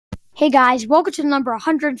Hey guys, welcome to the number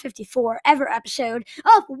 154 ever episode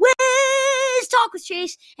of Wiz Talk with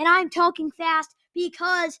Chase, and I'm talking fast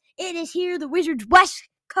because it is here, the Wizards West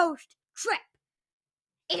Coast trip.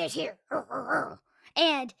 It is here.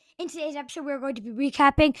 And in today's episode, we're going to be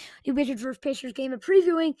recapping the Wizards vs. Pacers game and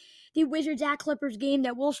previewing the Wizards at Clippers game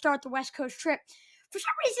that will start the West Coast trip. For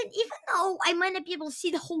some reason, even though I might not be able to see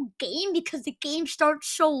the whole game because the game starts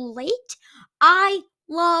so late, I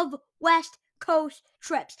love West Coast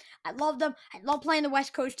trips. I love them. I love playing the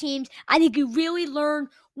West Coast teams. I think you really learn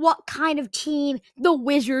what kind of team the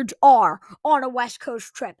Wizards are on a West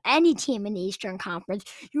Coast trip. Any team in the Eastern Conference,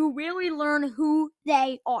 you really learn who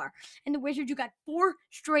they are. And the Wizards, you got 4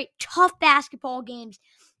 straight tough basketball games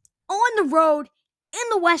on the road in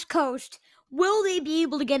the West Coast. Will they be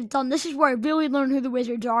able to get it done? This is where I really learned who the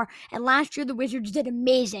Wizards are. And last year, the Wizards did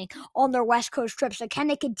amazing on their West Coast trip. So can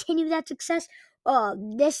they continue that success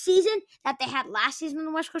this season that they had last season on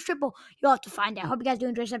the West Coast trip? Well, you'll have to find out. Hope you guys do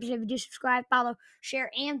enjoy this episode. If you do, subscribe, follow,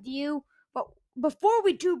 share, and view. But before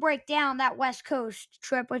we do break down that West Coast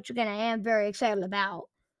trip, which again I am very excited about,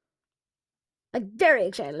 we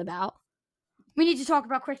need to talk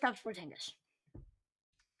about Kristaps Porzingis.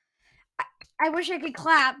 I wish I could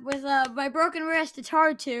clap with my broken wrist. It's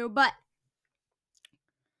hard to, but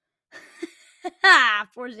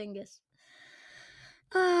Porzingis.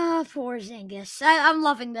 Porzingis. I'm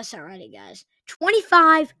loving this already, guys.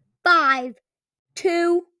 25, 5,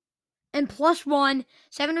 2, and +1.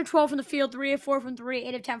 7 of 12 from the field, 3 of 4 from 3,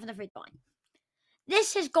 8 of 10 from the free throw line.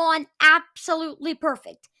 This has gone absolutely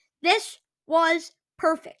perfect. This was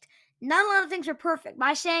perfect. Not a lot of things are perfect.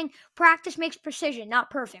 By saying practice makes precision, not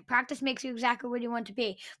perfect. Practice makes you exactly what you want to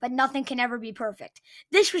be, but nothing can ever be perfect.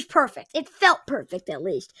 This was perfect. It felt perfect, at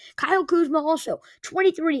least. Kyle Kuzma also,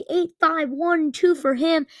 23, 8, 5, 1, 2 for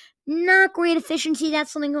him. Not great efficiency. That's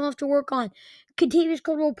something he'll have to work on. Kentavious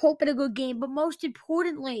Caldwell-Pope had a good game, but most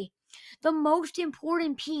importantly, the most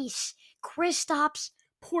important piece, Kristaps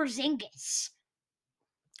Porzingis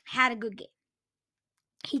had a good game.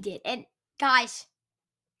 He did. And guys,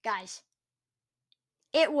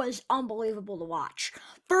 it was unbelievable to watch.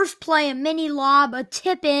 First play, a mini lob, a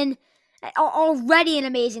tip in, already an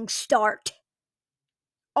amazing start.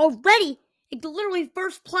 Already, literally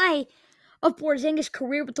first play of Porzingis'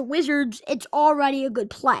 career with the Wizards, it's already a good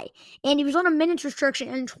play. And he was on a minutes restriction,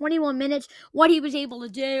 and in 21 minutes, what he was able to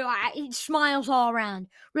do, smiles all around.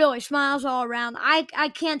 Really, smiles all around. I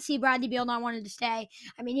can't see Bradley Beal not wanting to stay.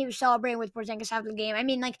 I mean, he was celebrating with Porzingis after the game. I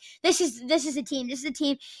mean, like, this is a team. This is a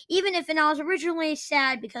team. Even if, and I was originally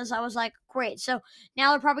sad because I was like, great. So now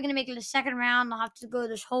they're probably going to make it to the second round. They'll have to go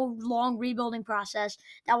this whole long rebuilding process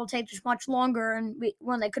that will take just much longer, and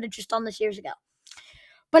when they could have just done this years ago.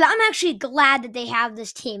 But I'm actually glad that they have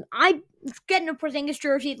this team. I'm getting a Porzingis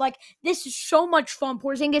jersey. Like, this is so much fun.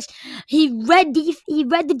 Porzingis, he read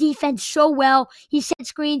the defense so well. He set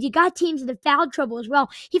screens. He got teams into foul trouble as well.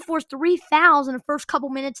 He forced 3 fouls in the first couple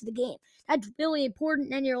minutes of the game. That's really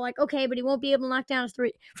important. And you're like, okay, but he won't be able to knock down his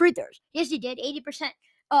free throws. Yes, he did. 80%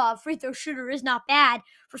 free throw shooter is not bad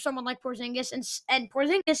for someone like Porzingis. And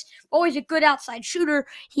Porzingis, always a good outside shooter.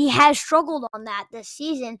 He has struggled on that this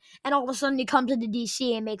season. And all of a sudden he comes into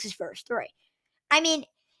DC and makes his first 3. I mean,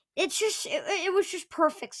 it was just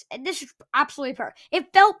perfect. This is absolutely perfect.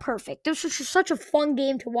 It felt perfect. This was just such a fun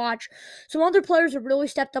game to watch. Some other players have really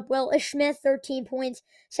stepped up well. Ish Smith, 13 points,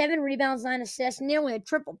 7 rebounds, 9 assists, nearly a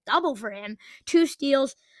triple-double for him. 2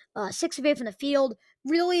 steals, 6 of 8 from the field.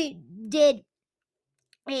 Really did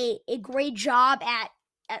a great job at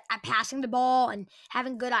passing the ball and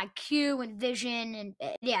having good IQ and vision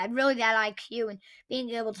and really that IQ and being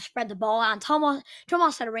able to spread the ball out. And Tomas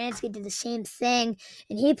Satoransky did the same thing,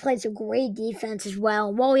 and he played some great defense as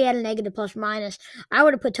well. While he had a negative plus minus, I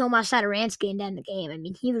would have put Tomas Satoransky in the end of the game. I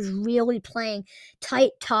mean, he was really playing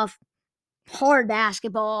tight, tough, hard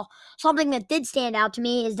basketball. Something that did stand out to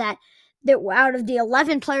me is that out of the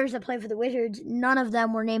 11 players that play for the Wizards, none of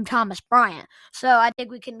them were named Thomas Bryant. So I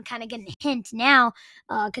think we can kind of get a hint now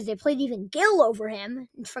because they played even Gill over him.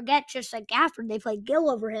 And forget just like after they played Gill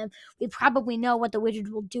over him, we probably know what the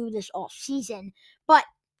Wizards will do this off season. But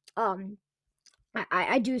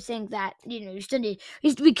I do think that, you still need,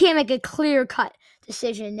 we can't make a clear-cut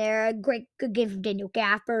decision there. A good game from Daniel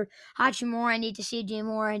Gafford. Hachimura, I need to see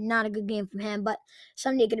more. Not a good game from him, but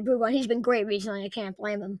something he can improve on. He's been great recently. I can't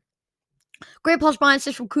blame him. Great plus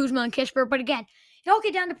minuses from Kuzma and Kispert, but again, it all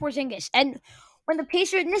came down to Porzingis. And when the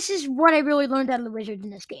Pacers, and this is what I really learned out of the Wizards in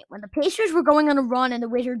this game. When the Pacers were going on a run and the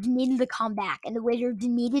Wizards needed to come back and the Wizards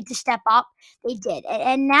needed to step up, they did.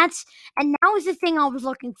 And that was the thing I was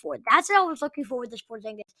looking for. That's what I was looking for with this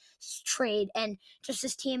Porzingis trade and just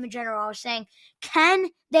this team in general. I was saying, can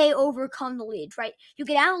they overcome the lead, right? You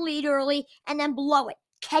get out a lead early and then blow it.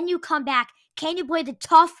 Can you come back? Can you play the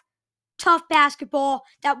tough basketball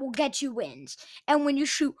that will get you wins? And when you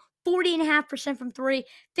shoot 40.5% from three,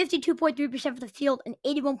 52.3% from the field, and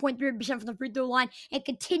 81.3% from the free throw line, and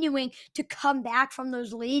continuing to come back from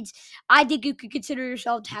those leads, I think you could consider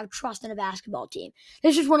yourself to have trust in a basketball team.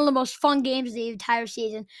 This is one of the most fun games of the entire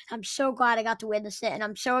season. I'm so glad I got to witness it, and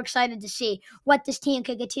I'm so excited to see what this team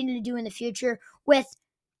can continue to do in the future with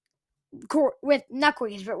not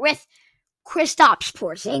Kristaps, but with Kristaps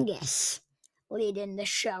Porzingis leading the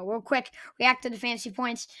show. Real quick, react to the fantasy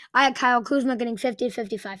points. I had Kyle Kuzma getting 50 to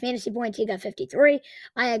 55 fantasy points. He got 53.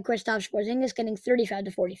 I had Kristaps Porzingis getting 35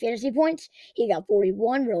 to 40 fantasy points. He got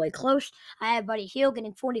 41, really close. I had Buddy Hield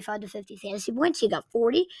getting 45 to 50 fantasy points. He got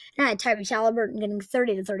 40. And I had Tyrese Halliburton getting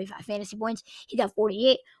 30 to 35 fantasy points. He got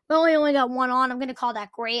 48. Well, we only got one on. I'm going to call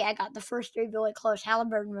that great. I got the first three really close.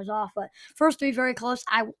 Halliburton was off, but first three very close.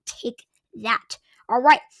 I will take that. All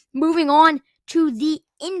right, moving on to the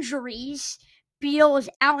injuries. Beal is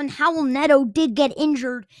out, and Howell Neto did get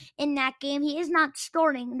injured in that game. He is not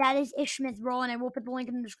starting. That is Ish Smith Rowe, and I will put the link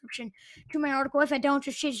in the description to my article. If I don't,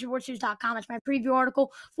 just chasesportsnews.com. It's my preview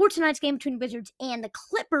article for tonight's game between the Wizards and the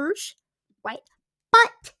Clippers, right?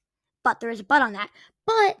 But there is a but on that.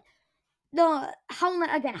 But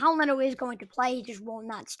Howell Neto is going to play. He just will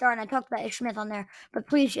not start. And I talked about Ish Smith on there, but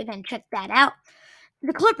please, again, check that out.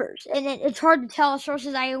 The Clippers, and it's hard to tell.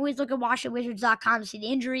 Sources, I always look at WashingtonWizards.com to see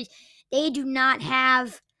the injuries. They do not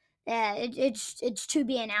have. It's to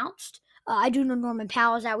be announced. I do know Norman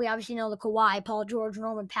Powell's out. We obviously know the Kawhi, Paul George,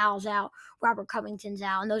 Norman Powell's out, Robert Covington's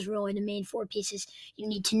out, and those are really the main four pieces you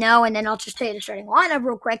need to know. And then I'll just tell you the starting lineup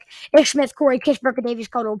real quick: Ish Smith, Corey Kispert, Davies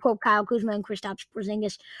Caldwell Pope, Kyle Kuzma, and Kristaps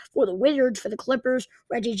Porzingis for the Wizards. For the Clippers,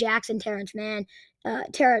 Reggie Jackson, Terrence Mann,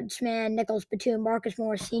 Nicholas Batum, Marcus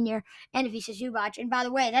Morris Sr., and Ivica Zubac. And by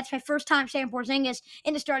the way, that's my first time saying Porzingis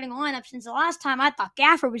in the starting lineup since the last time I thought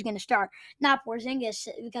Gafford was going to start, not Porzingis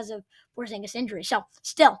because of Porzingis' injury. So,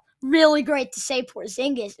 still, really great to say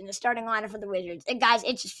Porzingis in the starting lineup for the Wizards. And guys,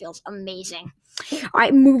 it just feels amazing. All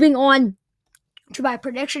right, moving on to my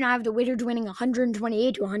prediction, I have the Wizards winning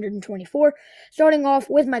 128 to 124. Starting off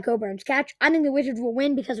with my Coburn's catch, I think the Wizards will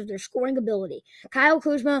win because of their scoring ability. Kyle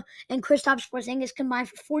Kuzma and Kristaps Porzingis combined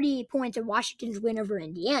for 48 points in Washington's win over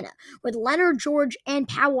Indiana. With Leonard, George, and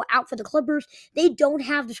Powell out for the Clippers, they don't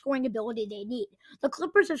have the scoring ability they need. The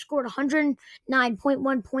Clippers have scored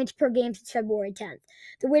 109.1 points per game since February 10th.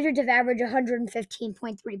 The Wizards have averaged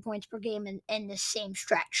 115.3 points per game in this same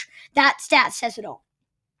stretch. That stat says it all.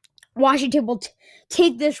 Washington will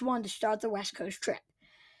take this one to start the West Coast trip.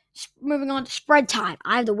 Moving on to spread time.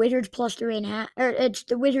 I have the Wizards plus 3.5. It's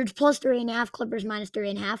the Wizards plus 3.5, Clippers minus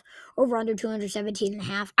 3.5, over under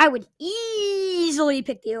 217.5. I would easily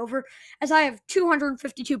pick the over, as I have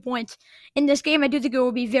 252 points in this game. I do think it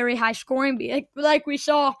will be very high scoring, like we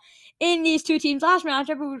saw in these two teams last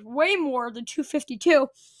matchup. It was way more than 252.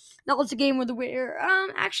 That was a game where the winner.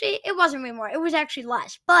 Actually, it wasn't way more. It was actually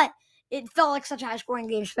less, but it felt like such a high-scoring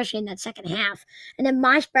game, especially in that second half. And then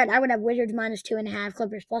my spread, I would have Wizards minus 2.5,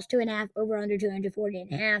 Clippers plus 2.5, over under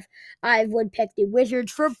 240.5. I would pick the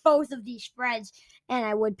Wizards for both of these spreads, and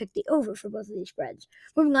I would pick the over for both of these spreads.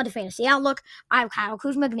 Moving on to fantasy outlook, I have Kyle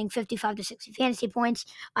Kuzma getting 55 to 60 fantasy points.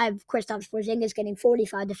 I have Kristaps Porzingis getting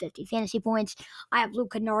 45 to 50 fantasy points. I have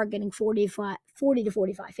Luke Kennard getting 40 to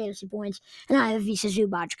 45 fantasy points, and I have Ivica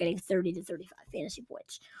Zubac getting 30 to 35 fantasy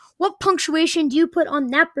points. What punctuation do you put on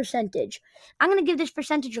that percentage? I'm going to give this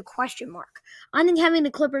percentage a question mark. I think having the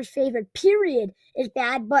Clippers favored, period, is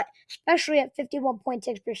bad, but especially at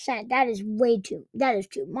 51.6%, that is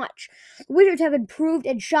too much. The Wizards have improved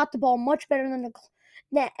and shot the ball much better than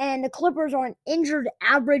the Clippers are an injured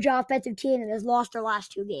average offensive team that has lost their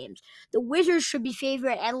last two games. The Wizards should be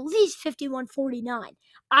favored at least 51.49.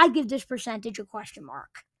 I give this percentage a question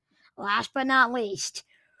mark. Last but not least,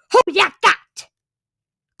 who ya got?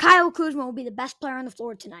 Kyle Kuzma will be the best player on the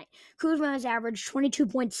floor tonight. Kuzma has averaged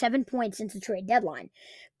 22.7 points since the trade deadline.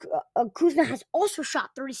 Kuzma has also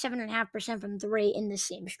shot 37.5% from three in the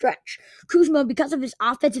same stretch. Kuzma, because of his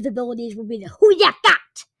offensive abilities, will be the who ya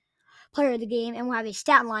got player of the game, and we'll have a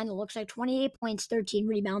stat line that looks like 28 points, 13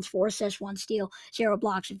 rebounds, 4 assists, 1 steal, 0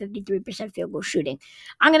 blocks, and 53% field goal shooting.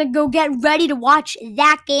 I'm going to go get ready to watch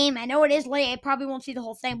that game. I know it is late. I probably won't see the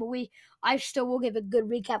whole thing, but I still will give a good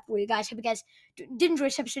recap for you guys. Hope you guys did enjoy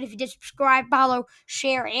this episode. If you did, subscribe, follow,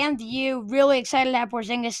 share, and view. Really excited to have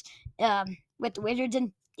Porzingis with the Wizards.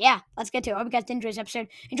 And yeah, let's get to it. I hope you guys did enjoy this episode.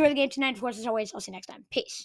 Enjoy the game tonight. Of course, as always, I'll see you next time. Peace.